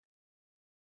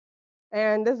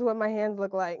 And this is what my hands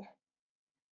look like.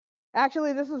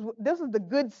 Actually, this is the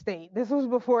good state. This was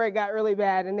before it got really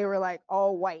bad and they were like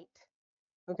all white.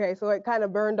 Okay, so it kind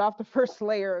of burned off the first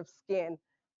layer of skin.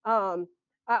 Um,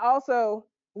 I also,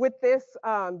 with this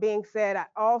being said, I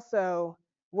also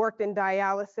worked in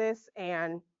dialysis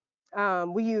and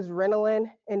we used Ritalin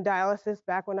in dialysis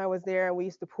back when I was there, and we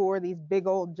used to pour these big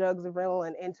old jugs of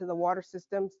Ritalin into the water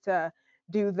systems to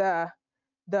do the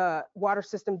water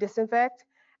system disinfect,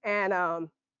 and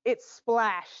it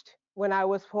splashed when I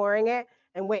was pouring it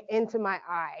and went into my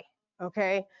eye.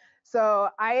 Okay, so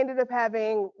I ended up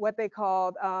having what they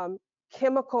called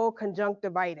chemical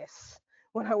conjunctivitis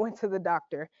when I went to the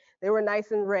doctor. They were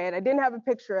nice and red. I didn't have a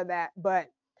picture of that, but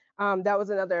that was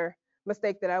another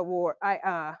mistake that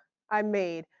I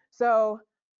made. So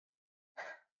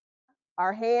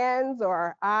our hands or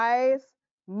our eyes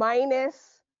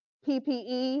minus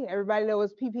PPE, everybody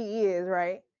knows what PPE is,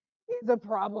 right? Is a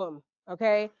problem,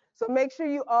 okay? So make sure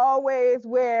you always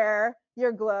wear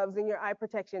your gloves and your eye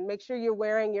protection. Make sure you're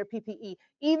wearing your PPE,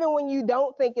 even when you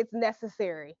don't think it's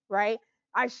necessary, right?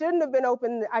 I shouldn't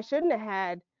have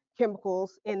had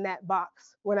chemicals in that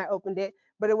box when I opened it,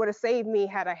 but it would have saved me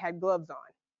had I had gloves on.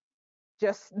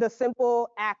 Just the simple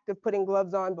act of putting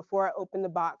gloves on before I open the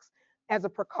box as a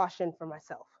precaution for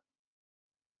myself.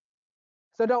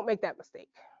 So don't make that mistake.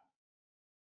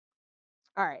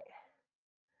 All right.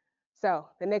 So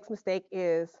the next mistake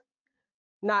is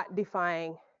not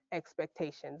defying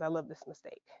expectations. I love this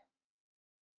mistake.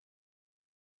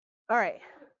 All right.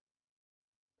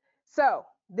 So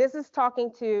this is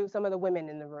talking to some of the women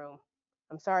in the room.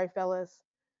 I'm sorry, fellas.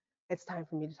 It's time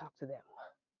for me to talk to them.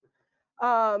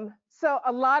 So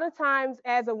a lot of times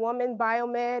as a woman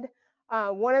biomed,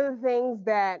 one of the things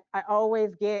that I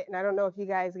always get, and I don't know if you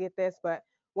guys get this, but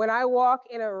when I walk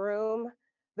in a room,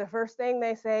 the first thing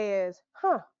they say is,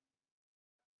 I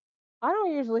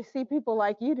don't usually see people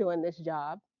like you doing this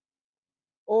job.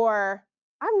 Or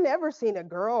I've never seen a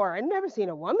girl or I've never seen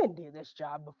a woman do this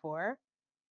job before.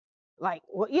 Like,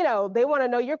 well, they want to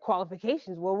know your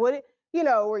qualifications. Well, were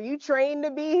you trained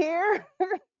to be here?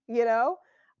 you know?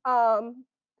 Um,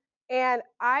 and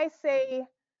I say,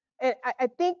 and I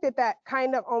think that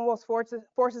kind of almost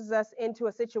forces us into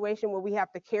a situation where we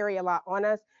have to carry a lot on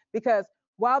us, because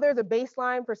while there's a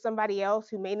baseline for somebody else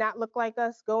who may not look like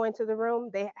us go into the room,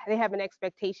 they have an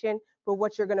expectation for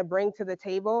what you're going to bring to the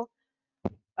table.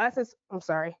 I'm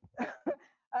sorry,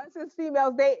 us as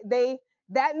females, they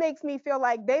that makes me feel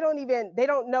like they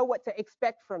don't know what to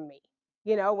expect from me.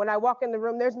 When I walk in the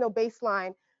room, there's no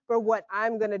baseline for what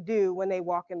I'm going to do when they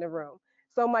walk in the room.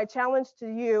 So my challenge to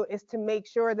you is to make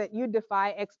sure that you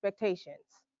defy expectations.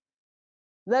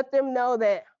 Let them know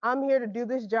that I'm here to do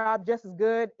this job just as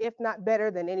good, if not better,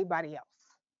 than anybody else.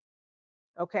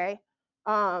 Okay.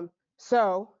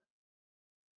 So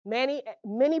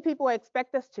many people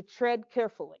expect us to tread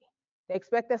carefully. They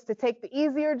expect us to take the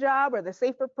easier job or the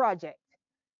safer project.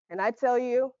 And I tell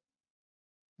you,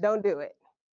 don't do it.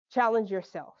 Challenge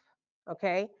yourself.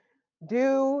 Okay.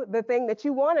 Do the thing that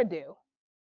you want to do.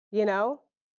 You know,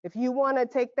 if you want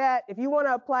to if you want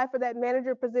to apply for that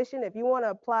manager position, if you want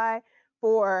to apply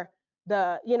for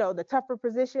the tougher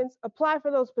positions, apply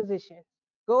for those positions.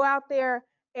 Go out there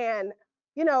and,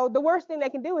 the worst thing they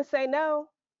can do is say no,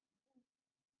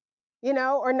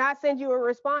 or not send you a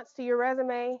response to your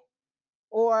resume.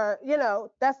 or,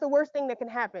 that's the worst thing that can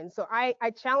happen. So I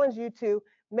challenge you to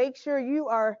make sure you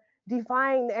are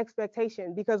defying the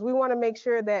expectation, because we want to make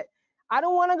sure that I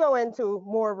don't want to go into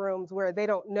more rooms where they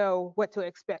don't know what to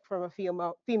expect from a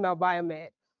female biomed.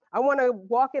 I want to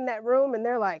walk in that room and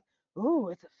they're like, "Ooh,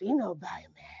 it's a female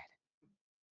biomed.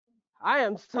 I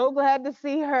am so glad to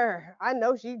see her. I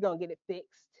know she's going to get it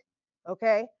fixed."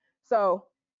 Okay? So,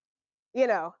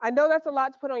 I know that's a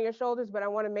lot to put on your shoulders, but I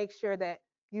want to make sure that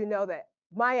you know that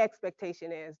my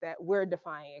expectation is that we're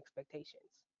defying expectations.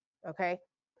 Okay?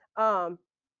 Um,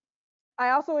 I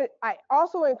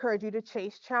also encourage you to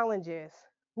chase challenges,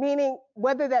 meaning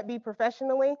whether that be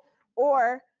professionally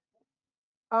or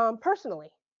personally.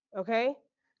 Okay?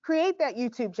 Create that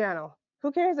YouTube channel.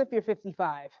 Who cares if you're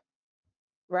 55,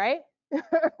 right?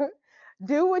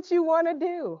 Do what you want to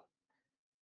do.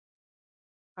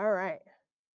 All right.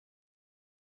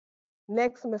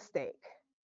 Next mistake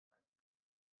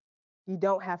you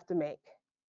don't have to make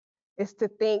is to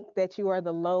think that you are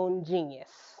the lone genius.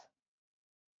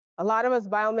 A lot of us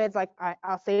biomeds, like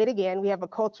I'll say it again, we have a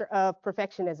culture of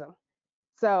perfectionism.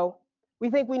 So we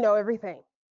think we know everything.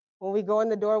 When we go in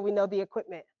the door, we know the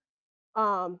equipment.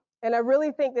 And I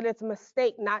really think that it's a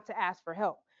mistake not to ask for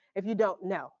help if you don't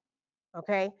know.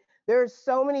 Okay? There's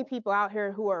so many people out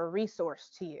here who are a resource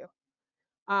to you.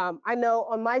 I know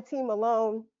on my team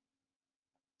alone,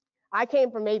 I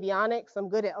came from avionics. I'm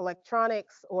good at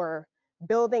electronics or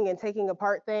building and taking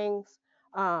apart things.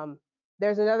 Um,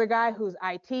 there's another guy who's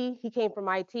IT. He came from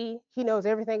IT. He knows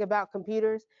everything about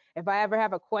computers. If I ever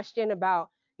have a question about,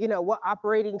 what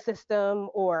operating system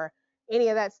or any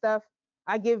of that stuff,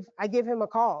 I give him a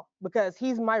call because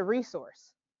he's my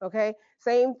resource. Okay.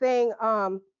 Same thing.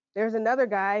 There's another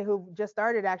guy who just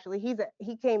started actually.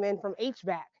 He came in from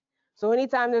HVAC. So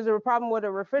anytime there's a problem with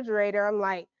a refrigerator, I'm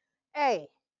like, hey,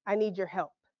 I need your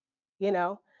help, you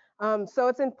know? So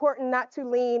it's important not to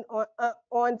lean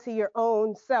onto your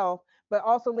own self, but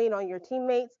also lean on your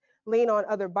teammates, lean on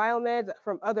other biomeds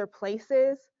from other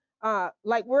places.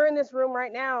 Like we're in this room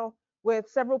right now with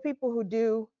several people who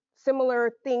do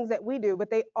similar things that we do,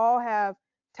 but they all have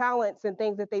talents and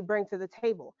things that they bring to the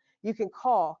table. You can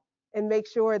call and make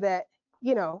sure that,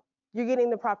 you're getting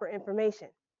the proper information.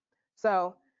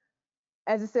 So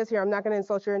as it says here, I'm not going to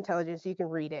insult your intelligence. You can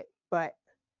read it, but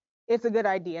it's a good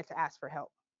idea to ask for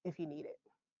help if you need it.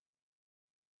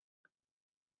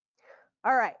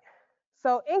 All right.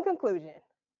 So in conclusion,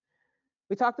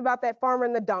 we talked about that farmer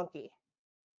and the donkey,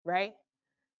 right?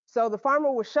 So the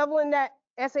farmer was shoveling that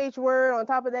SH word on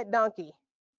top of that donkey,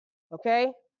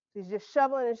 okay? She's just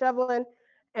shoveling and shoveling.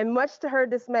 And much to her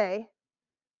dismay,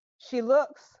 she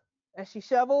looks as she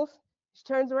shovels, she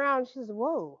turns around and she says,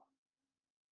 whoa,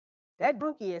 that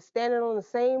donkey is standing on the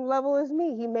same level as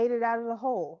me. He made it out of the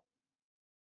hole.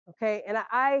 Okay. And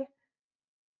I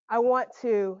want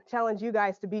to challenge you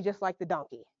guys to be just like the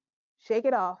donkey. Shake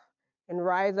it off and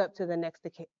rise up to the next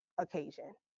occasion.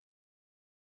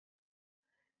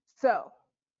 So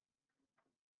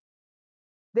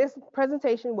this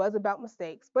presentation was about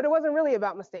mistakes, but it wasn't really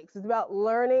about mistakes. It's about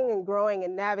learning and growing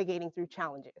and navigating through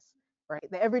challenges, right?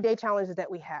 The everyday challenges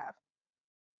that we have.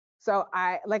 So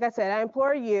like I said, I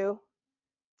implore you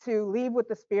to leave with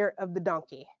the spirit of the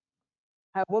donkey.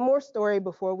 I have one more story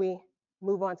before we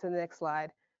move on to the next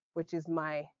slide, which is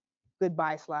my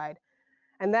goodbye slide.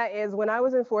 And that is when I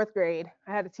was in 4th grade,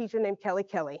 I had a teacher named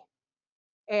Kelly.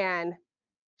 And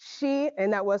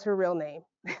that was her real name.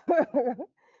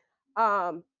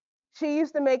 She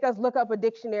used to make us look up a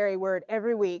dictionary word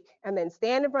every week and then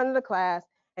stand in front of the class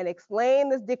and explain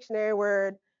this dictionary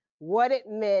word, what it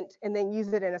meant, and then use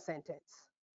it in a sentence.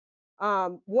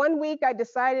 One week I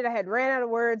decided I had ran out of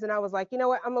words and I was like, you know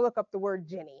what, I'm gonna look up the word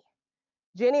Jenny.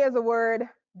 Jenny is a word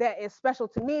that is special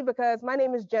to me because my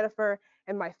name is Jennifer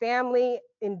and my family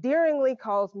endearingly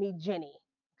calls me Jenny,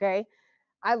 okay?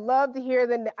 I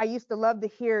used to love to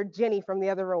hear Jenny from the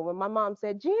other room. When my mom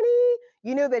said, Jenny,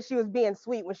 you knew that she was being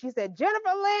sweet. When she said,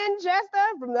 Jennifer Lynn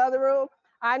Chester from the other room,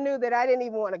 I knew that I didn't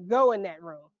even want to go in that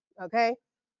room, okay?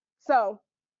 So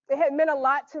it had meant a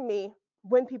lot to me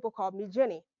when people called me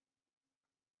Jenny.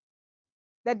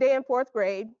 That day in 4th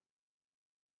grade,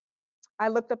 I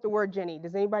looked up the word Jenny.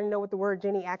 Does anybody know what the word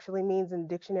Jenny actually means in the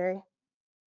dictionary?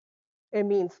 It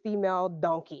means female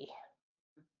donkey.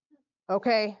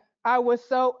 Okay? I was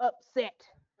so upset.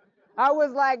 I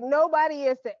was like, nobody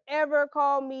is to ever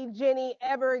call me Jenny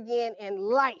ever again in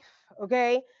life,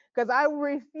 okay? Because I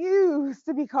refuse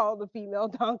to be called a female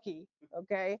donkey,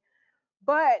 okay?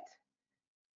 But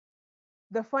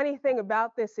the funny thing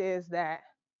about this is that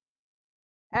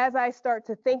as I start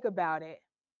to think about it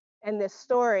and this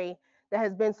story that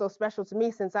has been so special to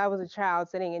me since I was a child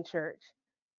sitting in church,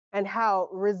 and how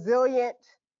resilient,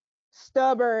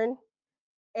 stubborn,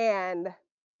 and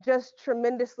just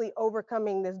tremendously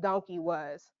overcoming this donkey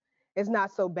was. It's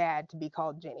not so bad to be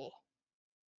called Jenny.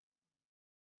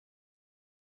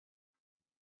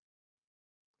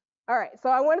 All right, so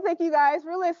I want to thank you guys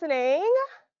for listening,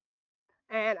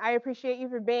 and I appreciate you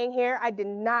for being here. I did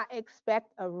not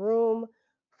expect a room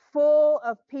full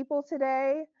of people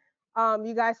today.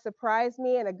 You guys surprised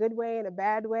me in a good way, in a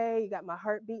bad way. You got my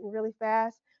heart beating really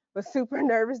fast. Was super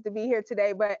nervous to be here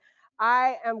today, but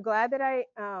I am glad that I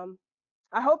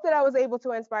hope that I was able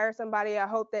to inspire somebody. I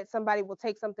hope that somebody will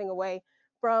take something away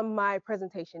from my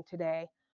presentation today.